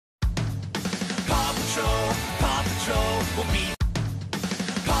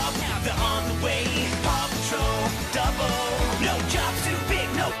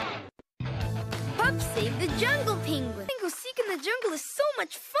Picnic in the jungle is so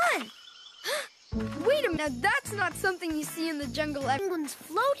much fun. Wait a minute, that's not something you see in the jungle. Penguins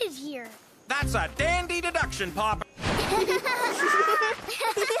floated here. That's a dandy deduction, Papa.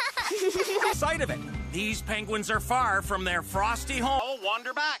 Sight of it. These penguins are far from their frosty home. Oh,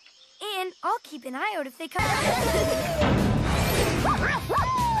 wander back. And I'll keep an eye out if they come.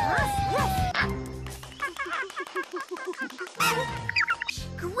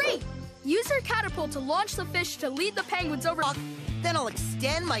 Great! Use her catapult to launch the fish to lead the penguins over. Then I'll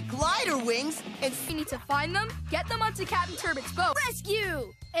extend my glider wings and... We need to find them, get them onto Captain Turbot's boat.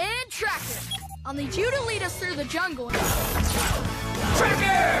 Rescue! And Tracker. I'll need you to lead us through the jungle.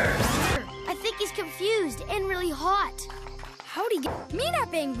 Tracker! I think he's confused and really hot. How'd he get... Mira,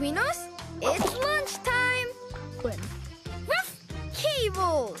 penguinos! It's lunchtime! Ruff!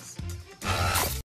 Cables!